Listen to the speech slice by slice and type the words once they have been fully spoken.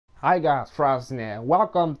Hi guys, Frozen here.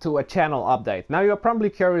 Welcome to a channel update. Now you're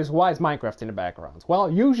probably curious, why is Minecraft in the background?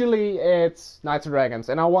 Well, usually it's Knights and Dragons,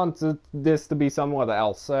 and I wanted this to be somewhat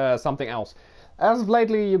else, something else. As of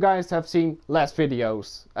lately, you guys have seen less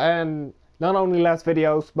videos, and not only less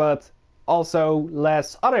videos, but also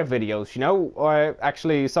less other videos, you know, or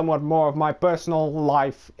actually somewhat more of my personal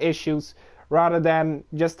life issues, rather than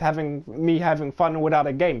just having fun with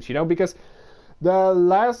other games, you know, because the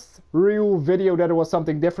last real video that was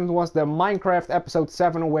something different was the Minecraft episode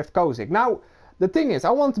 7 with Kozik. Now, the thing is, I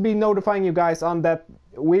want to be notifying you guys on that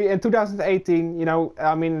we, in 2018, you know,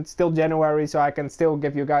 I mean, it's still January, so I can still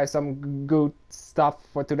give you guys some good stuff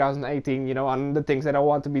for 2018, you know, on the things that I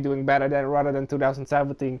want to be doing better than rather than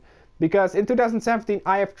 2017. Because in 2017,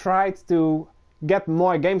 I have tried to get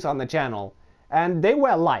more games on the channel, and they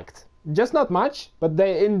were liked. Just not much, but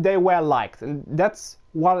they were liked, and that's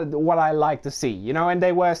what I like to see, you know. And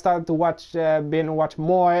they were starting to watch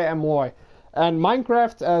more and more. And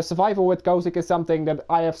Minecraft Survival with Kozik is something that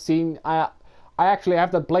I have seen. I actually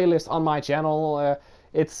have that playlist on my channel.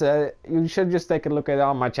 You should just take a look at it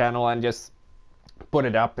on my channel and just put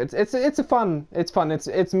it up. It's fun.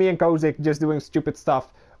 It's me and Kozik just doing stupid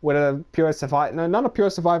stuff with a pure survival. No, not a pure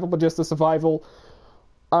survival, but just a survival,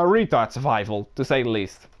 a retard survival, to say the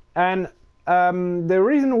least. And the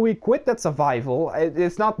reason we quit that survival,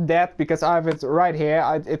 it's not that, because I have it right here.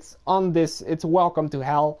 It's on this. It's Welcome to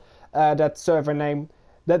Hell. That server name.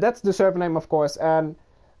 That's the server name, of course. And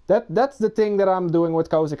that's the thing that I'm doing with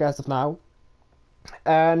Kozik as of now.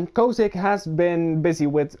 And Kozik has been busy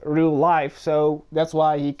with real life, so that's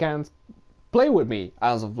why he can't play with me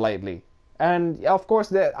as of lately. And of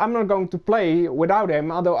course, I'm not going to play without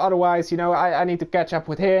him. Otherwise, you know, I need to catch up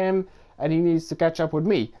with him, and he needs to catch up with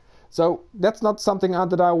me. So that's not something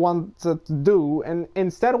that I want to do, and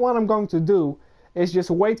instead what I'm going to do is just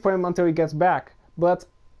wait for him until he gets back. But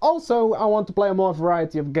also I want to play a more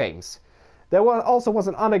variety of games. There also was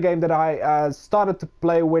another game that I started to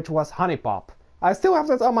play, which was Honey Pop. I still have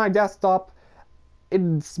that on my desktop.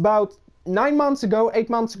 It's about 9 months ago, 8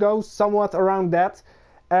 months ago, somewhat around that.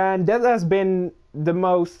 And that has been the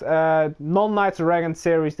most non-Knights and Dragons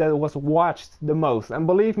series that was watched the most. And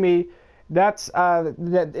believe me, that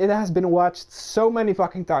it has been watched so many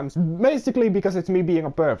fucking times, basically because it's me being a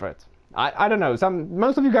pervert. I don't know,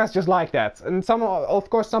 most of you guys just like that, and of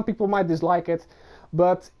course some people might dislike it,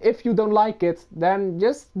 but if you don't like it, then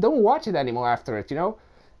just don't watch it anymore after it, you know.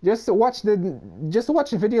 Just watch the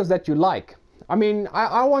videos that you like. I mean,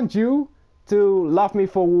 I want you to love me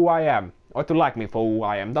for who I am, or to like me for who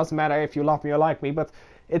I am. Doesn't matter if you love me or like me, but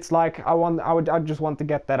it's like I just want to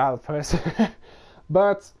get that out first.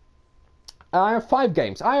 But I have 5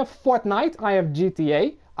 games. I have Fortnite, I have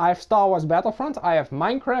GTA, I have Star Wars Battlefront, I have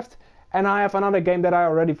Minecraft, and I have another game that I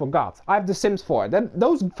already forgot. I have The Sims 4.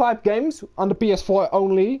 Those 5 games on the PS4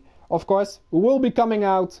 only, of course, will be coming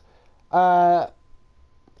out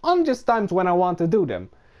on just times when I want to do them.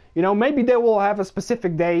 You know, maybe they will have a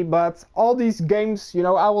specific day, but all these games, you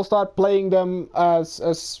know, I will start playing them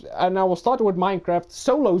and I will start with Minecraft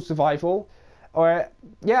solo survival. Or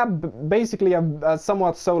yeah, basically a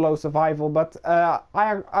somewhat solo survival, but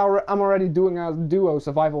I'm already doing a duo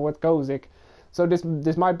survival with Kozik, so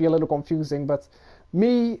this might be a little confusing. But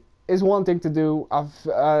me is wanting to do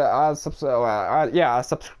a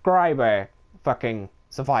subscriber fucking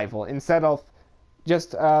survival instead of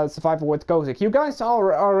just survival with Kozik. You guys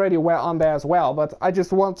are already on there as well, but I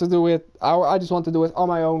just want to do it. I just want to do it on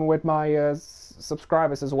my own with my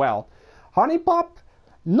subscribers as well. Honey Pop.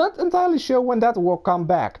 Not entirely sure when that will come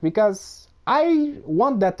back, because I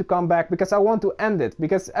want that to come back, because I want to end it,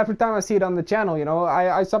 because every time I see it on the channel, you know,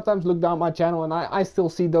 I sometimes look down my channel and I still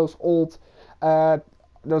see those old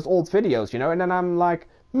videos, you know, and then I'm like,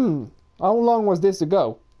 how long was this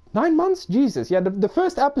ago? 9 months? Jesus. Yeah, the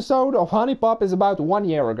first episode of Honey Pop is about 1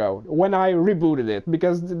 year ago, when I rebooted it,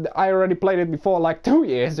 because I already played it before like 2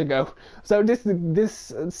 years ago. So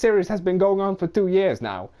this series has been going on for 2 years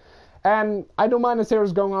now. And I don't mind a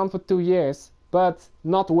series going on for 2 years, but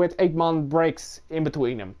not with 8-month breaks in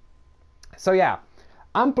between them. So yeah,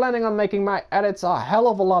 I'm planning on making my edits a hell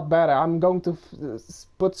of a lot better. I'm going to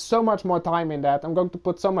put so much more time in that. I'm going to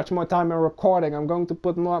put so much more time in recording. I'm going to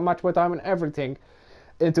put much more time in everything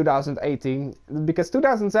in 2018. Because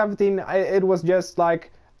 2017, it was just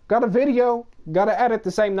like, got a video, gotta edit the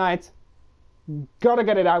same night, gotta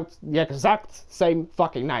get it out the exact same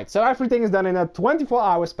fucking night. So everything is done in a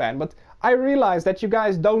 24-hour span. But I realized that you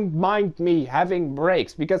guys don't mind me having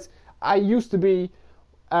breaks, because I used to be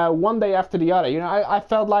one day after the other. You know, I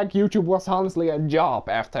felt like YouTube was honestly a job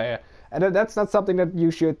after, and that's not something that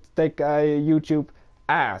you should take YouTube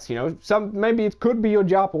ass, you know. Maybe it could be your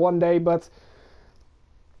job one day, but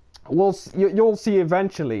you'll see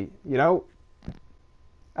eventually, you know.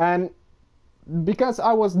 And because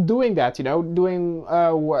I was doing that, you know, doing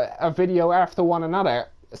a video after one another,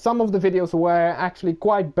 some of the videos were actually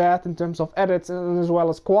quite bad in terms of edits and as well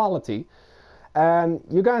as quality. And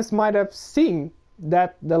you guys might have seen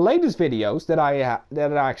that the latest videos that I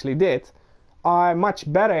actually did are much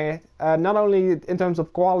better, not only in terms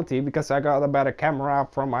of quality because I got a better camera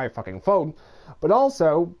from my fucking phone, but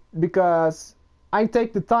also because I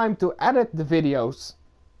take the time to edit the videos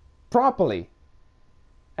properly.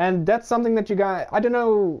 And that's something that you guys, I don't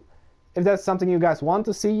know if that's something you guys want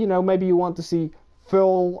to see, you know, maybe you want to see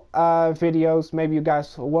full videos, maybe you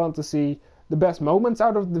guys want to see the best moments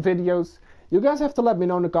out of the videos. You guys have to let me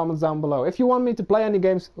know in the comments down below. If you want me to play any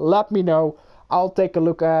games, let me know. I'll take a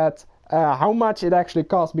look at how much it actually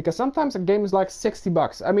costs, because sometimes a game is like 60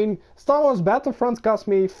 bucks. I mean, Star Wars Battlefront cost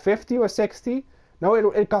me 50 or 60. No,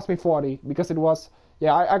 it cost me 40 because it was,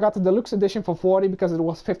 yeah, I got the deluxe edition for 40 because it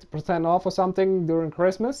was 50% off or something during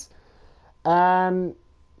Christmas. And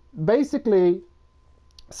basically,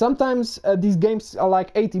 sometimes these games are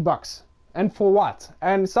like 80 bucks. And for what?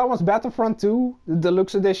 And Star Wars Battlefront 2, the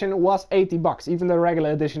deluxe edition, was 80 bucks. Even the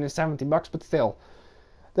regular edition is 70 bucks, but still.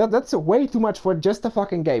 That's way too much for just a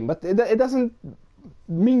fucking game. But it doesn't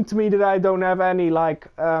mean to me that I don't have any, like,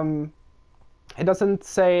 it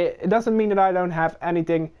doesn't mean that I don't have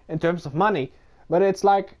anything in terms of money. But it's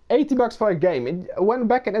like 80 bucks for a game. When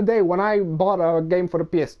back in the day, when I bought a game for the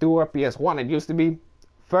PS2 or PS1, it used to be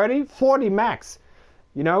 30, 40 max,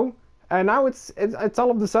 you know? And now it's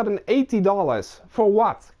all of a sudden $80 for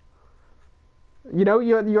what? You know,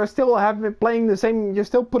 you're still playing the same. You're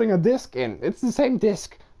still putting a disc in. It's the same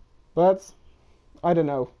disc, but I don't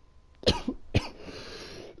know.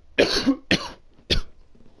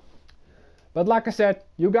 But like I said,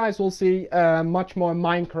 you guys will see much more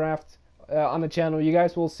Minecraft on the channel. You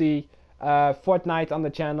guys will see Fortnite on the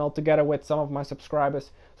channel together with some of my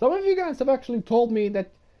subscribers. Some of you guys have actually told me that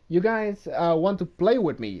you guys want to play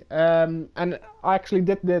with me, and I actually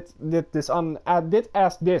did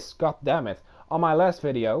ask this, god damn it, on my last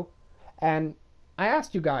video, and I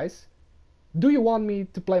asked you guys, do you want me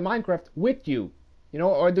to play Minecraft with you, you know,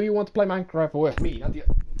 or do you want to play Minecraft with me,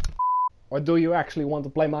 or do you actually want to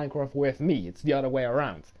play Minecraft with me? It's the other way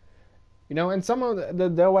around, you know. And some of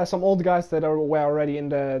there were some old guys that were already in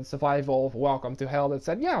the survival of Welcome to Hell that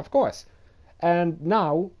said, yeah, of course. And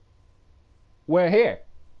now we're here.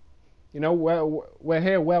 You know, we're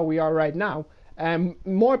here where we are right now, and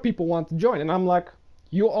more people want to join, and I'm like,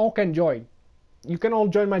 you all can join. You can all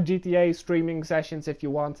join my GTA streaming sessions if you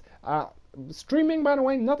want. Streaming, by the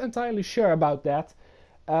way, not entirely sure about that,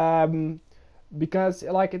 because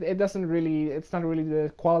like it's not really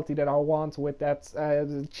the quality that I want with that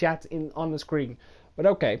chat on the screen. But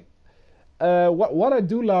okay, what I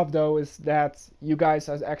do love though is that you guys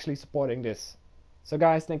are actually supporting this. So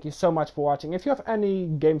guys, thank you so much for watching. If you have any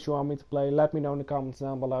games you want me to play, let me know in the comments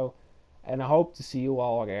down below. And I hope to see you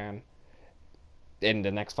all again in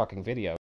the next fucking video.